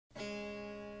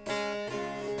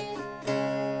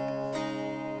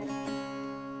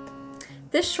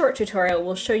This short tutorial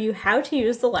will show you how to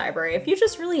use the library if you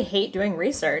just really hate doing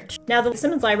research. Now, the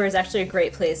Simmons Library is actually a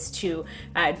great place to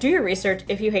do your research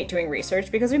if you hate doing research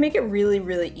because we make it really,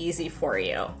 really easy for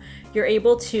you. You're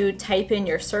able to type in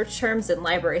your search terms in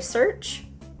library search,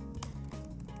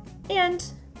 and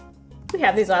we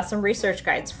have these awesome research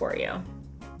guides for you.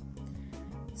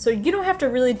 So you don't have to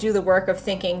really do the work of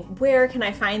thinking, where can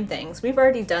I find things? We've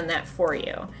already done that for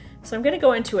you. So I'm going to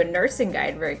go into a nursing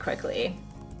guide very quickly.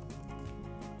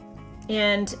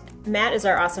 And Matt is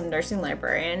our awesome nursing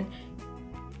librarian.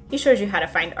 He shows you how to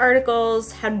find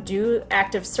articles, how to do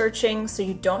active searching so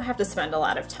you don't have to spend a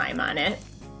lot of time on it.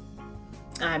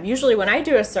 Usually when I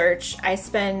do a search, I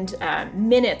spend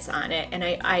minutes on it, and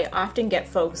I often get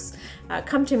folks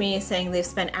come to me saying they've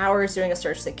spent hours doing a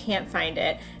search, they can't find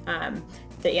it,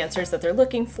 the answers that they're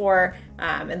looking for,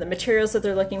 and the materials that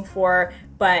they're looking for.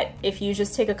 But if you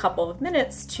just take a couple of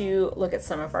minutes to look at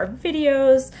some of our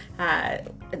videos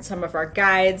and some of our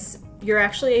guides, you're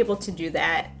actually able to do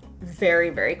that very,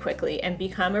 very quickly and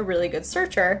become a really good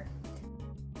searcher